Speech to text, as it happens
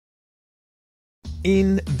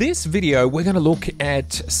In this video, we're going to look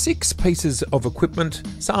at 6 pieces of equipment,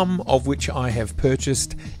 some of which I have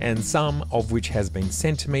purchased and some of which has been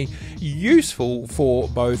sent to me, useful for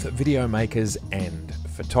both video makers and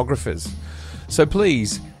photographers. So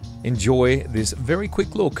please enjoy this very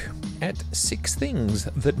quick look at 6 things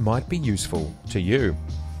that might be useful to you.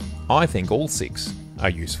 I think all 6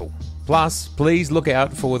 are useful. Plus, please look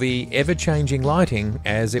out for the ever-changing lighting,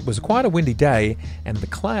 as it was quite a windy day and the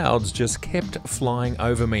clouds just kept flying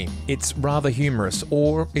over me. It's rather humorous,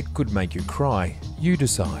 or it could make you cry. You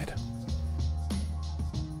decide.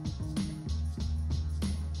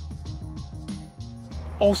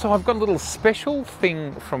 Also, I've got a little special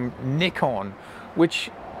thing from Nikon, which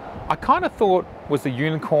I kind of thought was a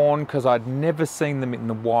unicorn because I'd never seen them in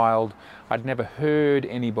the wild. I'd never heard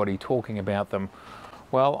anybody talking about them.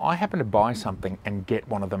 Well, I happened to buy something and get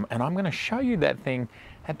one of them, and I'm going to show you that thing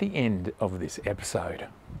at the end of this episode.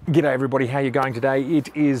 G'day everybody, how you going today?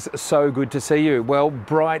 It is so good to see you. Well,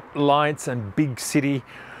 bright lights and big city.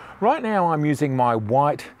 Right now I'm using my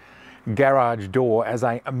white garage door as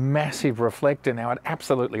a massive reflector. Now it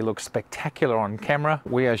absolutely looks spectacular on camera.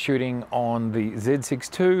 We are shooting on the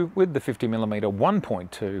Z6 II with the 50mm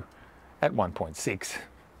 1.2 at 1.6,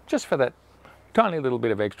 just for that tiny little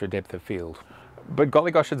bit of extra depth of field. But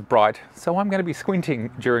golly gosh, it's bright, so I'm going to be squinting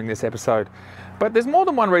during this episode. But there's more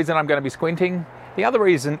than one reason I'm going to be squinting. The other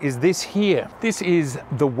reason is this here. This is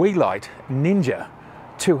the Weelite NIJA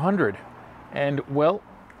 200, and well,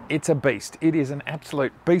 it's a beast. It is an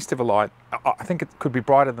absolute beast of a light. I think it could be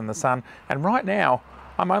brighter than the sun, and right now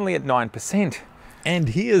I'm only at 9%. And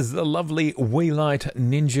here's the lovely Weelite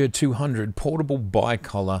NIJA 200 portable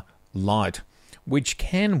bicolor light, which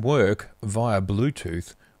can work via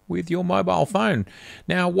Bluetooth with your mobile phone.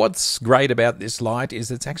 Now, what's great about this light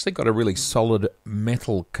is it's actually got a really solid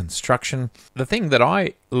metal construction. The thing that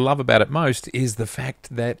I love about it most is the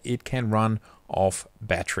fact that it can run off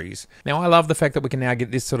batteries. Now, I love the fact that we can now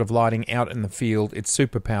get this sort of lighting out in the field. It's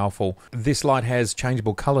super powerful. This light has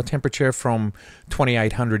changeable color temperature from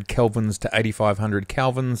 2800 kelvins to 8500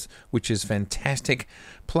 kelvins, which is fantastic.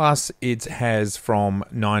 Plus, it has from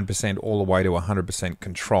 9% all the way to 100%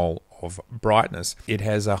 control of brightness. It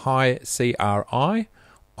has a high CRI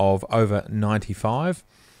of over 95,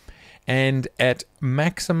 and at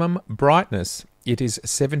maximum brightness it is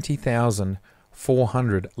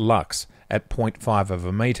 70,400 lux at 0.5 of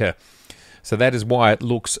a meter. So that is why it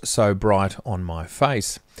looks so bright on my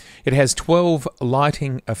face. It has 12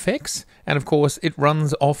 lighting effects, and of course it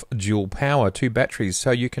runs off dual power, 2 batteries, so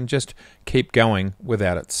you can just keep going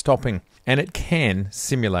without it stopping. And it can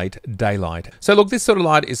simulate daylight. So look, this sort of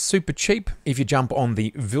light is super cheap. If you jump on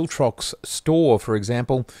the Viltrox store, for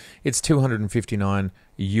example, it's $259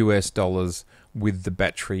 US with the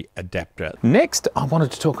battery adapter. Next, I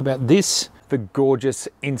wanted to talk about this, the gorgeous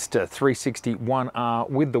Insta360 1R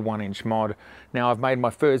with the 1-inch mod. Now, I've made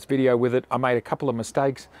my first video with it. I made a couple of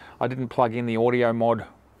mistakes. I didn't plug in the audio mod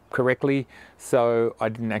correctly, so I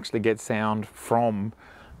didn't actually get sound from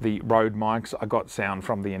the Rode mics. I got sound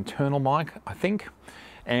from the internal mic, I think,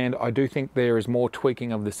 and I do think there is more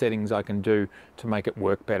tweaking of the settings I can do to make it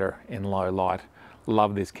work better in low light.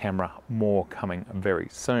 Love this camera, more coming very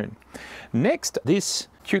soon. Next, this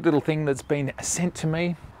cute little thing that's been sent to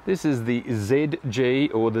me. This is the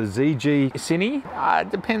ZG or the ZGCine. It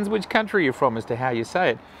depends which country you're from as to how you say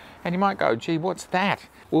it. And you might go, gee, what's that?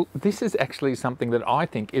 Well, this is actually something that I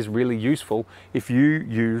think is really useful if you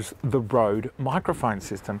use the Rode microphone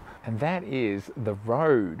system. And that is the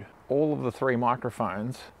Rode. All of the 3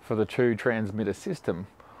 microphones for the 2 transmitter system,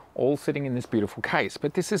 all sitting in this beautiful case.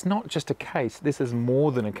 But this is not just a case, this is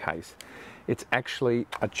more than a case. It's actually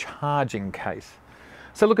a charging case.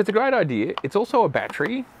 So look, it's a great idea. It's also a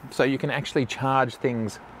battery, so you can actually charge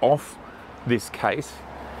things off this case.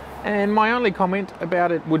 And my only comment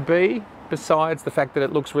about it would be, besides the fact that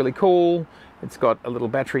it looks really cool, it's got a little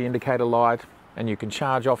battery indicator light and you can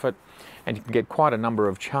charge off it, and you can get quite a number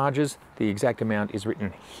of charges. The exact amount is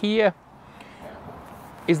written here,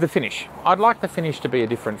 is the finish. I'd like the finish to be a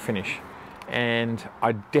different finish, and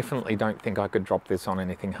I definitely don't think I could drop this on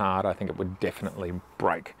anything hard. I think it would definitely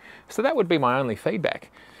break. So that would be my only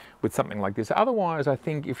feedback with something like this. Otherwise, I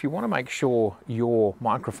think if you want to make sure your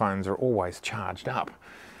microphones are always charged up,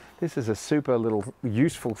 this is a super little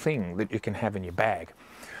useful thing that you can have in your bag.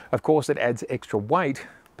 Of course, it adds extra weight,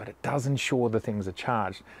 but it does ensure the things are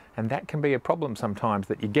charged. And that can be a problem sometimes,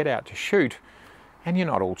 that you get out to shoot and you're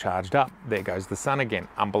not all charged up. There goes the sun again.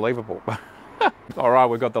 Unbelievable. All right,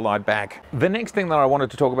 we've got the light back. The next thing that I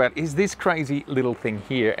wanted to talk about is this crazy little thing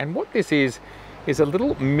here. And what this is a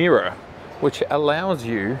little mirror which allows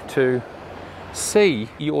you to see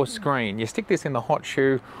your screen. You stick this in the hot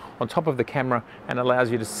shoe on top of the camera and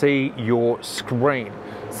allows you to see your screen.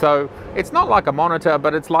 So it's not like a monitor,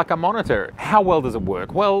 but it's like a monitor. How well does it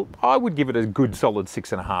work? Well, I would give it a good solid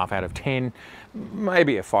 6.5 out of 10,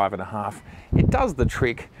 maybe a 5.5. It does the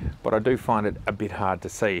trick, but I do find it a bit hard to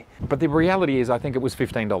see. But the reality is I think it was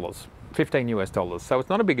 $15, 15 US dollars. So it's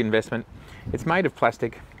not a big investment. It's made of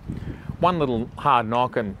plastic. One little hard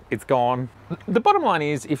knock and it's gone. The bottom line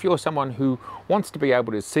is, if you're someone who wants to be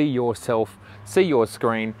able to see yourself, see your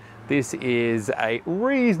screen, this is a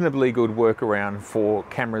reasonably good workaround for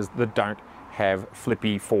cameras that don't have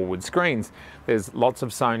flippy forward screens. There's lots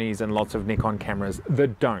of Sonys and lots of Nikon cameras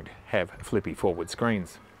that don't have flippy forward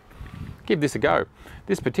screens. Give this a go.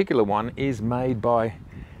 This particular one is made by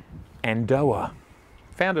ANDOER,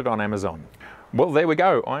 found it on Amazon. Well, there we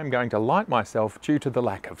go. I'm going to light myself due to the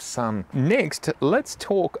lack of sun. Next, let's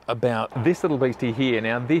talk about this little beastie here.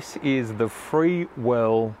 Now, this is the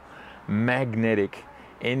Freewell magnetic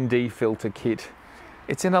ND filter kit.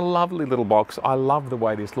 It's in a lovely little box. I love the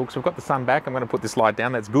way this looks. We've got the sun back. I'm going to put this light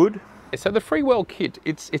down. That's good. So the Freewell kit,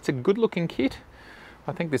 it's a good looking kit.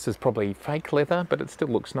 I think this is probably fake leather, but it still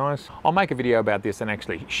looks nice. I'll make a video about this and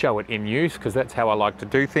actually show it in use, because that's how I like to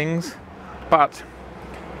do things. But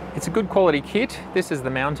it's a good quality kit. This is the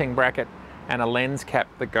mounting bracket and a lens cap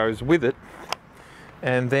that goes with it.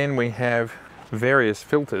 And then we have various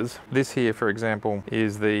filters. This here, for example,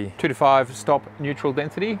 is the 2 to 5 stop neutral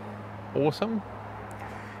density. Awesome.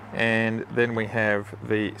 And then we have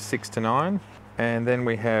the 6 to 9. And then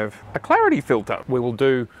we have a clarity filter. We will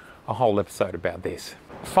do a whole episode about this.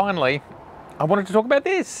 Finally, I wanted to talk about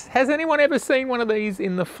this. Has anyone ever seen one of these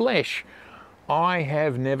in the flesh? I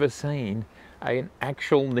have never seen an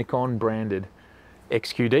actual Nikon branded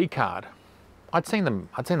XQD card. I'd seen them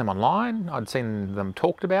online, I'd seen them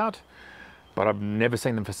talked about, but I've never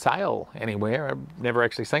seen them for sale anywhere. I've never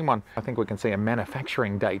actually seen one. I think we can see a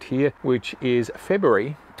manufacturing date here, which is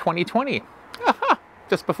February 2020.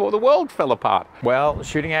 Just before the world fell apart. Well,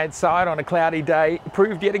 shooting outside on a cloudy day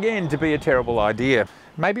proved yet again to be a terrible idea.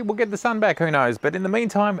 Maybe we'll get the sun back, who knows? But in the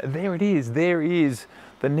meantime, there it is. There is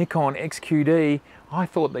the Nikon XQD. I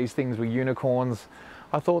thought these things were unicorns.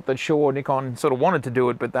 I thought that sure, Nikon sort of wanted to do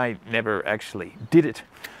it, but they never actually did it.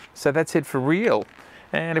 So that's it for real.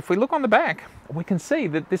 And if we look on the back, we can see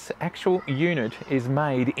that this actual unit is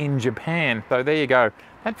made in Japan. So there you go.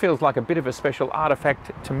 That feels like a bit of a special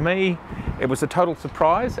artifact to me. It was a total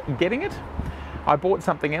surprise getting it. I bought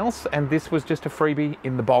something else and this was just a freebie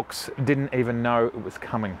in the box. Didn't even know it was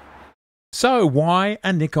coming. So why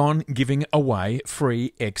are Nikon giving away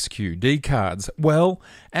free XQD cards? Well,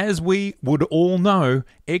 as we would all know,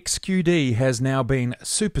 XQD has now been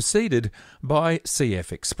superseded by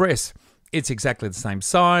CF Express. It's exactly the same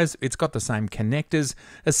size, it's got the same connectors,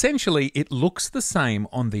 essentially it looks the same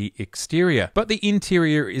on the exterior, but the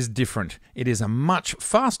interior is different. It is a much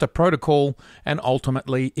faster protocol and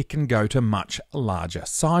ultimately it can go to much larger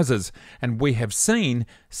sizes. And we have seen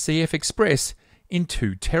CF Express in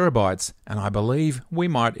 2 terabytes, and I believe we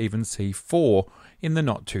might even see 4 in the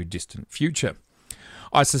not too distant future.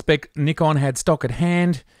 I suspect Nikon had stock at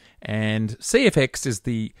hand, and CFX is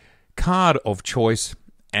the card of choice,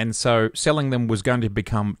 and so selling them was going to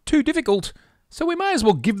become too difficult, so we may as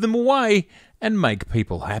well give them away and make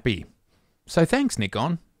people happy. So thanks,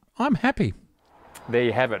 Nikon. I'm happy. There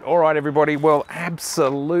you have it. All right, everybody. Well,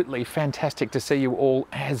 absolutely fantastic to see you all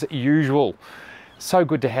as usual. So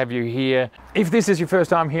good to have you here. If this is your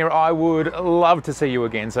first time here, I would love to see you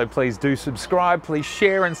again. So please do subscribe, please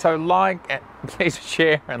share and so like. Please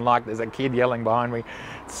share and like. There's a kid yelling behind me.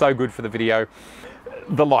 It's so good for the video.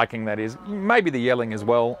 The liking, that is. Maybe the yelling as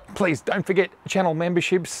well. Please don't forget channel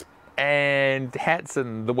memberships and hats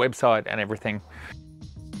and the website and everything.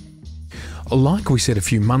 Like we said a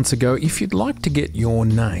few months ago, if you'd like to get your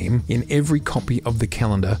name in every copy of the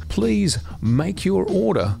calendar, please make your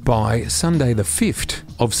order by Sunday the 5th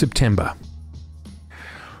of September.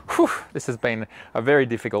 Whew, this has been a very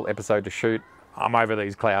difficult episode to shoot. I'm over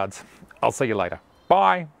these clouds. I'll see you later.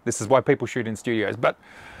 Bye. This is why people shoot in studios, but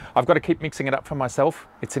I've got to keep mixing it up for myself.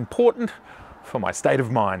 It's important for my state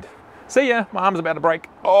of mind. See ya. My arm's about to break.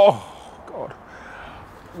 Oh, God.